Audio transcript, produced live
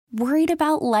Worried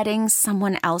about letting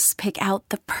someone else pick out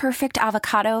the perfect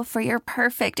avocado for your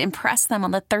perfect impress them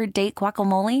on the third date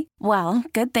guacamole? Well,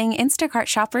 good thing Instacart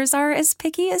shoppers are as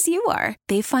picky as you are.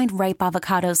 They find ripe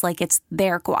avocados like it's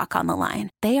their guac on the line.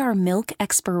 They are milk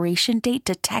expiration date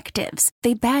detectives.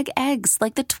 They bag eggs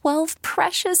like the 12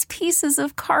 precious pieces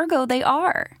of cargo they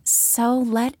are. So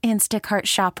let Instacart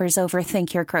shoppers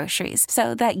overthink your groceries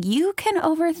so that you can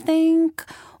overthink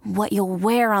what you'll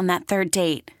wear on that third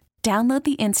date. Download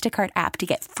the Instacart app to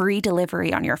get free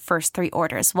delivery on your first 3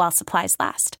 orders while supplies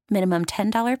last. Minimum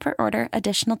 $10 per order.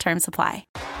 Additional terms apply.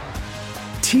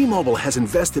 T-Mobile has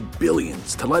invested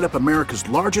billions to light up America's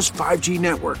largest 5G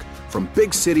network, from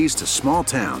big cities to small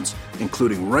towns,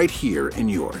 including right here in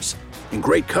yours. And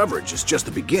great coverage is just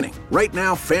the beginning. Right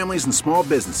now, families and small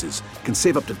businesses can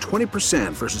save up to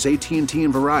 20% versus AT&T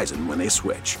and Verizon when they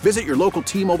switch. Visit your local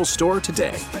T-Mobile store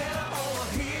today.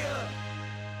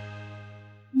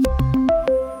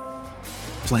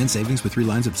 Plan savings with 3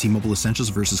 lines of T-Mobile Essentials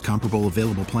versus comparable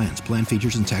available plans. Plan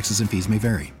features and taxes and fees may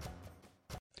vary.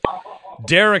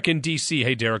 Derek in D.C.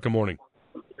 Hey, Derek, good morning.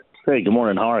 Hey, good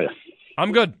morning. How are you?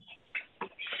 I'm good.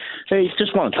 Hey,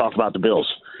 just want to talk about the Bills.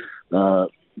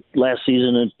 Last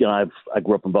season, I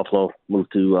grew up in Buffalo,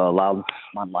 moved to Loudon.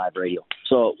 I'm on live radio.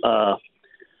 So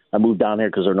I moved down here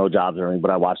because there are no jobs or anything,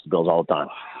 but I watch the Bills all the time.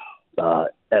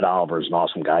 Ed Oliver is an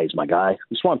awesome guy. He's my guy.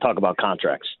 Just want to talk about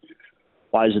contracts.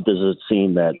 Why does it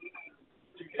seem that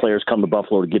players come to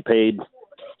Buffalo to get paid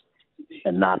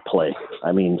and not play?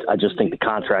 I mean, I just think the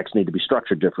contracts need to be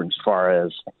structured different as far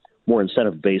as more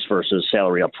incentive-based versus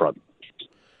salary up front.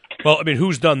 Well, I mean,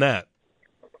 who's done that?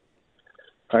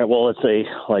 All right, well, let's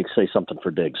say something for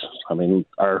Diggs. I mean,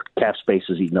 our cap space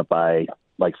is eaten up by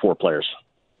like 4 players.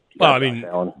 Well, I mean,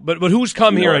 but who's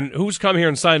come here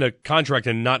and signed a contract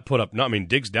and not put up? No, I mean,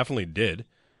 Diggs definitely did.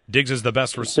 Diggs is the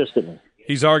best consistently.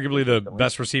 He's arguably the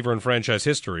best receiver in franchise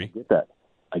history.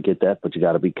 I get that, but you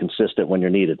got to be consistent when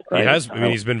you're needed. Right? He has. I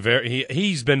mean, he's been very.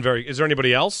 Is there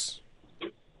anybody else?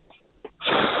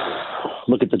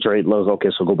 Look at the trade. Okay,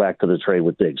 so go back to the trade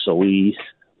with Diggs. So we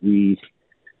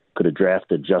could have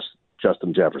drafted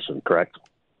Justin Jefferson, correct?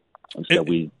 Instead,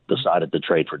 we decided to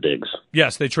trade for Diggs.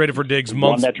 Yes, they traded for Diggs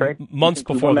months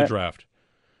before the draft.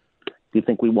 Do you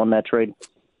think we won that trade?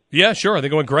 Yeah, sure. I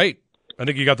think it went great. I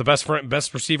think you got the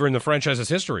best receiver in the franchise's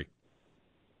history.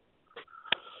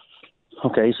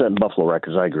 Okay, he's setting Buffalo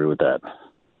records. I agree with that.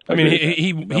 I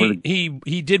mean,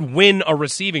 he did win a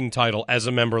receiving title as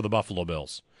a member of the Buffalo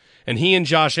Bills, and he and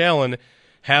Josh Allen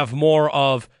have more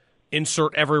of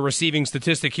insert every receiving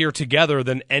statistic here together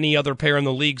than any other pair in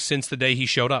the league since the day he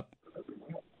showed up.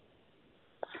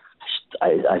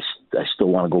 I still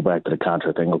want to go back to the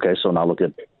contract thing. Okay, so now look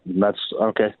at that's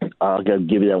okay. I'll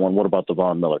give you that one. What about the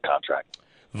Von Miller contract?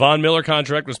 Von Miller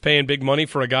contract was paying big money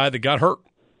for a guy that got hurt.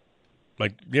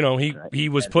 Like, he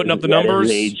was putting up the numbers.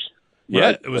 At his age, yeah,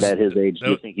 right? But at his age,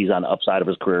 do you think he's on the upside of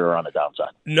his career or on the downside?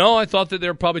 No, I thought that they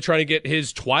were probably trying to get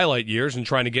his twilight years and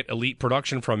trying to get elite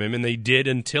production from him, and they did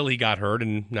until he got hurt.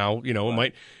 And now,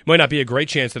 it might not be a great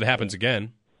chance that it happens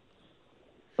again.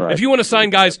 Right. If you want to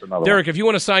sign guys, Derek, if you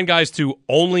want to sign guys to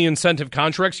only incentive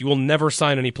contracts, you will never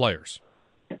sign any players.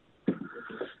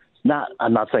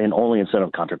 I'm not saying only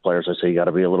incentive contract players. I say you got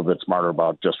to be a little bit smarter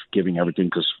about just giving everything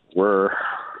because we're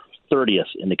 30th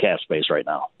in the cap space right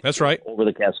now. That's right. Over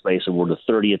the cap space, and we're the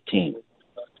 30th team.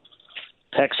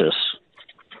 Texas,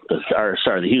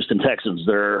 the Houston Texans,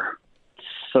 they're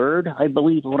third, I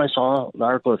believe, when I saw the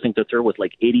article. I think that they're with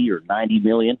like 80 or 90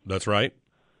 million. That's right.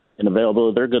 And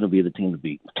available, they're going to be the team to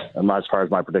beat. And as far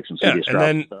as my predictions,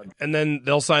 and then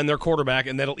they'll sign their quarterback,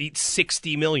 and that'll eat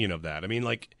 $60 million of that. I mean,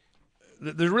 like,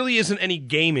 there really isn't any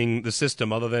gaming the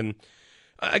system other than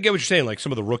I get what you're saying, like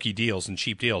some of the rookie deals and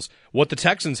cheap deals. What the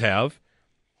Texans have,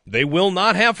 they will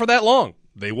not have for that long.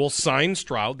 They will sign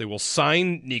Stroud, they will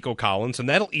sign Nico Collins, and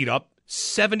that'll eat up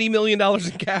 $70 million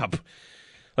in cap.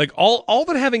 Like, all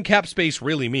that having cap space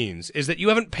really means is that you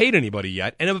haven't paid anybody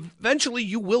yet, and eventually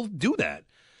you will do that.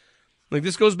 Like,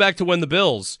 this goes back to when the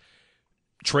Bills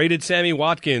traded Sammy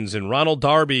Watkins and Ronald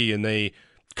Darby, and they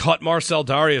cut Marcel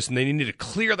Darius, and they needed to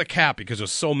clear the cap because it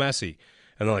was so messy.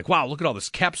 And they're like, wow, look at all this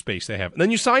cap space they have. And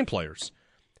then you sign players.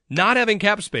 Not having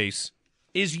cap space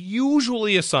is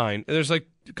usually a sign. There's like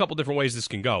a couple different ways this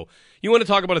can go. You want to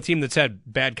talk about a team that's had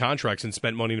bad contracts and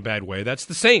spent money in a bad way. That's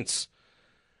the Saints.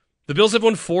 The Bills have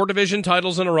won 4 division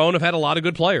titles in a row and have had a lot of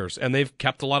good players, and they've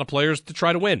kept a lot of players to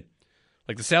try to win.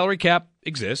 Like, the salary cap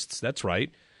exists, that's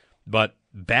right. But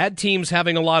bad teams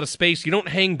having a lot of space, you don't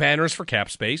hang banners for cap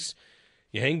space.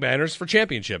 You hang banners for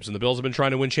championships, and the Bills have been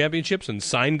trying to win championships and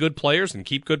sign good players and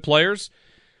keep good players.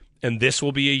 And this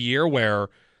will be a year where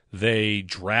They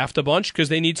draft a bunch because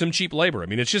they need some cheap labor. I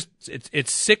mean,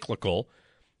 it's cyclical.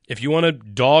 If you want to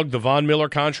dog the Von Miller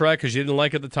contract because you didn't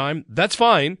like it at the time, that's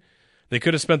fine. They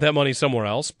could have spent that money somewhere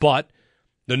else. But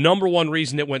the number one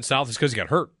reason it went south is because he got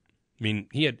hurt. I mean,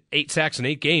 he had 8 sacks in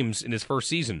 8 games in his first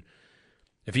season.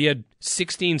 If he had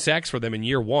 16 sacks for them in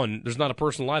year one, there's not a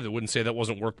person alive that wouldn't say that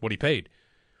wasn't worth what he paid.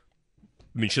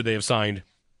 I mean, should they have signed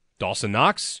Dawson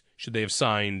Knox? Should they have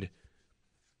signed,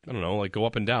 I don't know, like go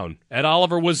up and down? Ed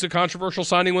Oliver was a controversial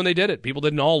signing when they did it. People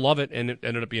didn't all love it, and it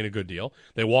ended up being a good deal.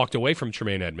 They walked away from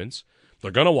Tremaine Edmonds.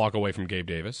 They're going to walk away from Gabe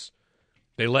Davis.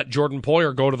 They let Jordan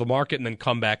Poyer go to the market and then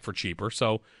come back for cheaper.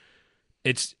 So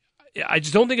I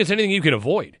just don't think it's anything you can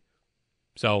avoid.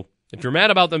 So if you're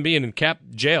mad about them being in cap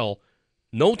jail,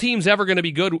 no team's ever going to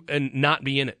be good and not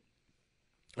be in it,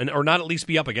 or not at least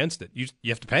be up against it. You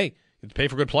have to pay. You have to pay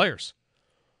for good players.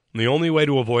 And the only way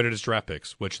to avoid it is draft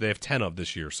picks, which they have 10 of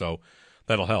this year, so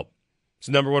that'll help. It's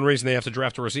the number one reason they have to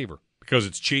draft a receiver, because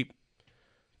it's cheap.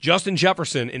 Justin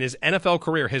Jefferson, in his NFL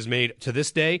career, has made, to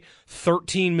this day,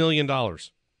 $13 million.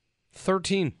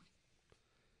 13.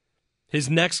 His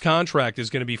next contract is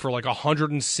going to be for like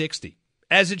 160,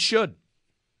 as it should.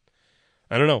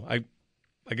 I don't know.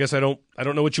 I guess I don't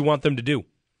know what you want them to do.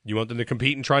 You want them to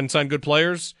compete and try and sign good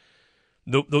players?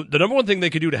 The number one thing they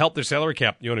could do to help their salary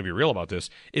cap, you want to be real about this,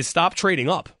 is stop trading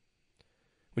up.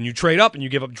 When you trade up and you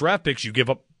give up draft picks, you give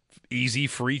up easy,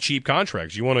 free, cheap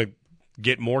contracts. You want to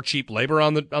get more cheap labor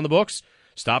on the books?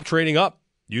 Stop trading up.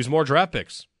 Use more draft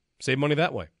picks. Save money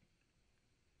that way.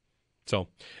 So,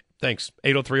 thanks.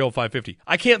 803-0550.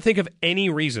 I can't think of any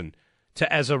reason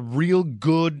to, as a real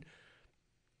good,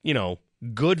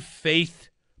 good faith.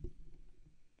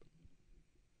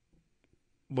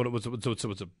 What's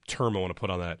a term I want to put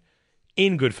on that?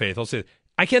 In good faith, I'll say it.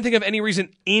 I can't think of any reason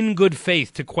in good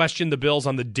faith to question the Bills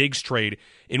on the Diggs trade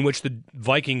in which the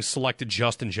Vikings selected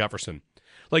Justin Jefferson.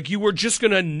 Like,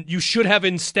 you should have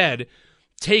instead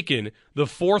taken the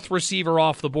 4th receiver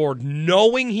off the board,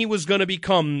 knowing he was going to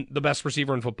become the best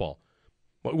receiver in football.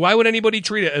 Why would anybody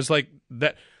treat it as like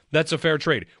that? That's a fair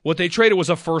trade. What they traded was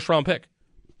a 1st-round pick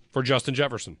for Justin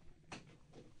Jefferson.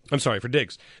 I'm sorry, for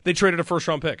Diggs. They traded a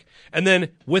 1st-round pick. And then,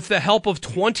 with the help of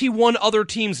 21 other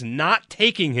teams not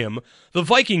taking him, the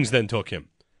Vikings then took him.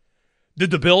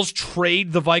 Did the Bills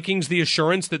trade the Vikings the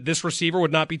assurance that this receiver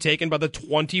would not be taken by the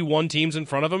 21 teams in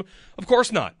front of him? Of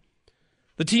course not.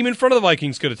 The team in front of the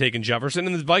Vikings could have taken Jefferson,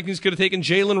 and the Vikings could have taken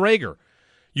Jalen Reagor.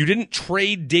 You didn't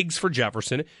trade Diggs for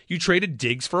Jefferson. You traded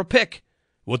Diggs for a pick.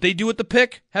 What they do with the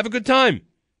pick, have a good time.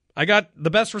 I got the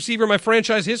best receiver in my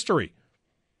franchise history.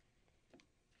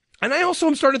 And I also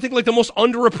am starting to think like the most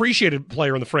underappreciated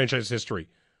player in the franchise history.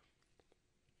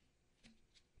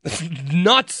 That's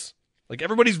nuts. Like,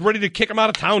 everybody's ready to kick him out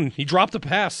of town. He dropped a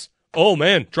pass. Oh,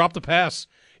 man, dropped a pass.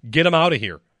 Get him out of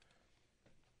here.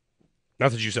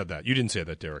 Not that you said that. You didn't say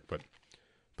that, Derek. But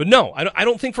no, I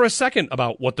don't think for a second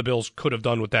about what the Bills could have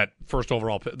done with that 1st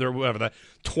overall pick, whatever, that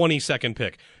 22nd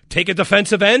pick. Take a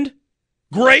defensive end?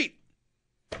 Great.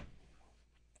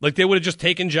 Like, they would have just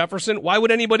taken Jefferson? Why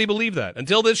would anybody believe that?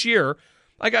 Until this year,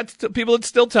 I got people that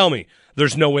still tell me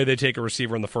there's no way they take a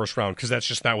receiver in the 1st round because that's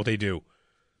just not what they do.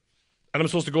 And I'm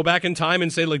supposed to go back in time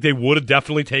and say, like, they would have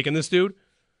definitely taken this dude?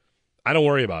 I don't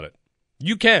worry about it.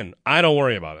 You can. I don't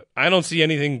worry about it. I don't see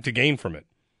anything to gain from it.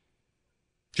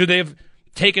 Should they have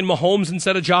taken Mahomes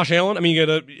instead of Josh Allen? I mean,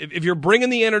 if you're bringing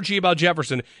the energy about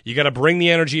Jefferson, you got to bring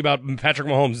the energy about Patrick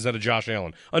Mahomes instead of Josh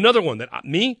Allen. Another one that, I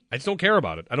just don't care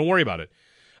about it. I don't worry about it.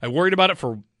 I worried about it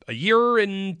for a year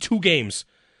and 2 games.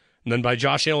 And then by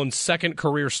Josh Allen's 2nd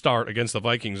career start against the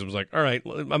Vikings, it was like, all right,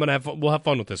 we'll have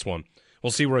fun with this one. We'll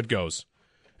see where it goes.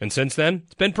 And since then,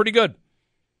 it's been pretty good.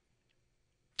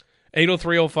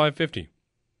 803-0550.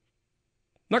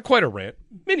 Not quite a rant.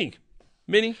 Mini.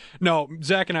 No,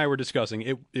 Zach and I were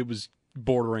discussing. It was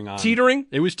bordering on. Teetering?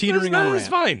 It was teetering on a rant. It's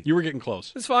fine. You were getting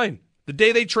close. It's fine. The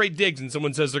day they trade Diggs and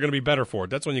someone says they're going to be better for it,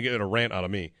 that's when you get a rant out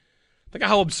of me. Think of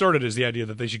how absurd it is, the idea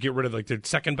that they should get rid of like the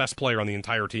 2nd best player on the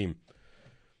entire team.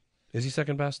 Is he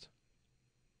 2nd best?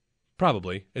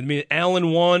 Probably. I mean,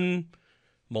 Allen won.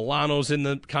 Milano's in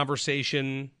the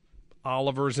conversation.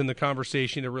 Oliver's in the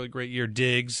conversation. A really great year.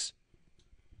 Diggs.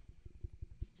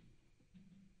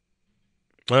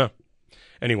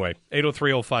 Anyway,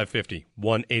 803-0550.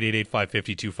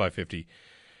 1-888-550-2550.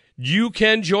 You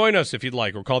can join us if you'd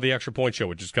like, or call the Extra Point Show,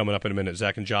 which is coming up in a minute.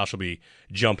 Zach and Josh will be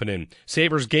jumping in.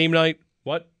 Sabres game night.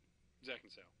 What?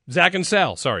 Zach and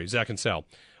Sal. Sorry, Zach and Sal.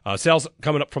 Sal's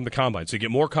coming up from the Combine, so you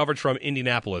get more coverage from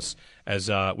Indianapolis as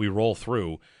we roll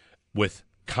through with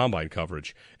combine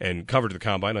coverage. And coverage of the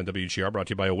combine on WGR brought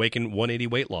to you by Awaken 180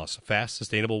 Weight Loss. Fast,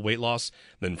 sustainable weight loss,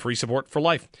 then free support for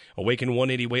life.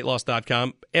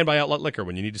 Awaken180weightloss.com and by Outlet Liquor.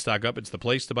 When you need to stock up, it's the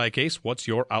place to buy a case. What's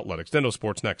your outlet? Extendo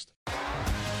Sports next.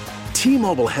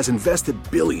 T-Mobile has invested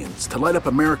billions to light up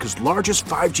America's largest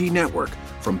 5G network,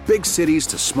 from big cities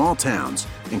to small towns,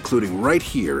 including right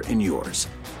here in yours.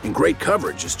 And great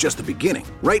coverage is just the beginning.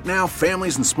 Right now,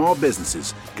 families and small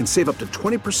businesses can save up to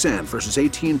 20% versus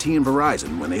AT&T and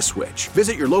Verizon when they switch.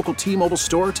 Visit your local T-Mobile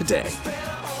store today.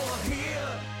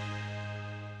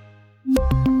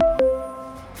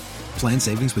 Plan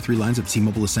savings with 3 lines of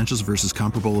T-Mobile Essentials versus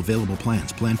comparable available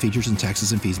plans. Plan features and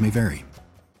taxes and fees may vary.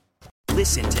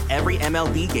 Listen to every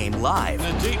MLB game live.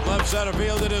 In the deep left center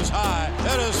field, it is high,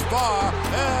 it is far,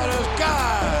 it is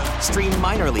gone. Stream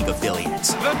minor league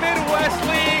affiliates. The Midwest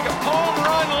League home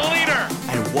run leader.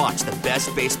 And watch the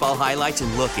best baseball highlights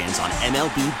and look-ins on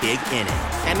MLB Big Inning.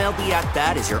 MLB At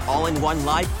Bat is your all-in-one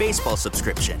live baseball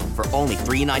subscription for only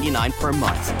 $3.99 per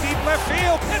month. Deep left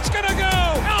field, it's gonna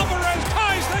go. Alvarez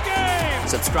ties the game.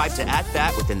 Subscribe to At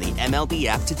Bat within the MLB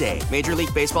app today. Major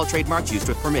League Baseball trademarks used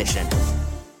with permission.